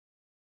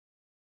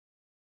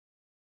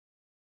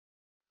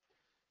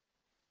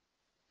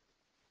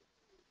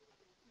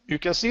you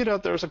can see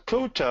that there's a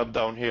code tab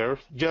down here,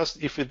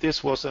 just if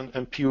this was an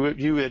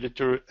view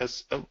editor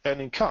as of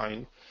any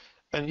kind.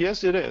 And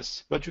yes, it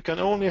is, but you can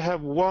only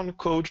have one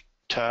code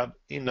tab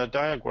in a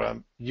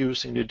diagram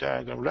using the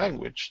diagram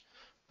language.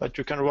 But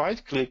you can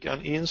right-click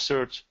and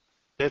insert,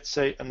 let's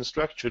say,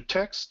 unstructured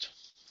text.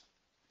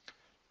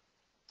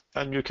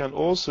 And you can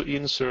also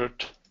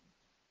insert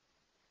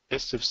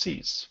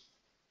SFCs.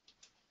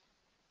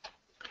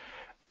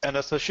 And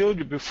as I showed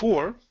you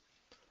before,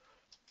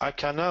 I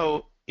can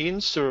now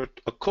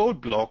insert a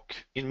code block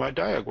in my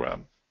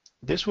diagram.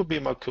 This will be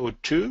my code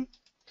 2,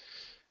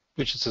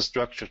 which is a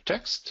structured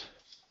text.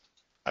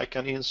 I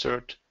can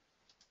insert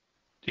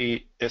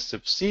the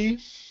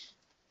SFC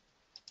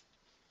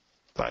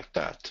like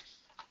that.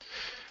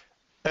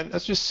 And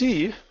as you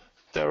see,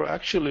 there are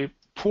actually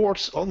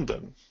ports on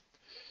them.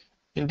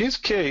 In this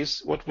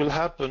case, what will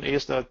happen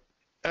is that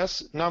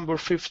as number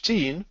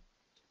 15,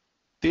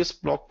 this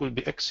block will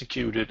be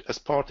executed as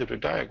part of the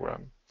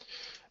diagram.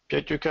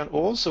 Yet you can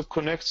also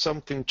connect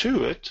something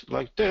to it,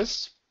 like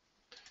this,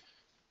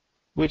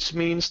 which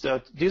means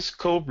that this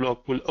code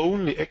block will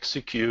only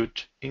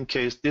execute in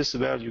case this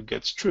value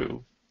gets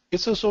true.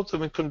 It's a sort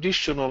of a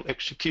conditional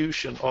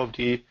execution of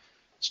the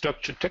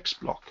structured text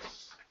block.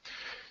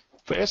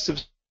 For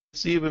SFCs,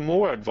 it's even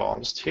more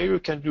advanced. Here you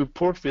can do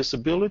port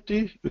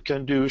visibility, you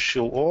can do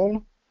show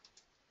all,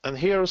 and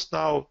here's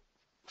now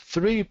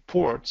 3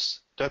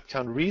 ports that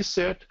can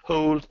reset,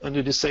 hold, and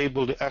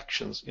disable the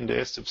actions in the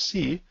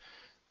SFC,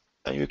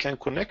 and you can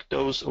connect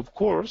those, of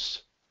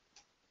course,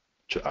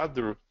 to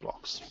other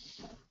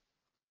blocks.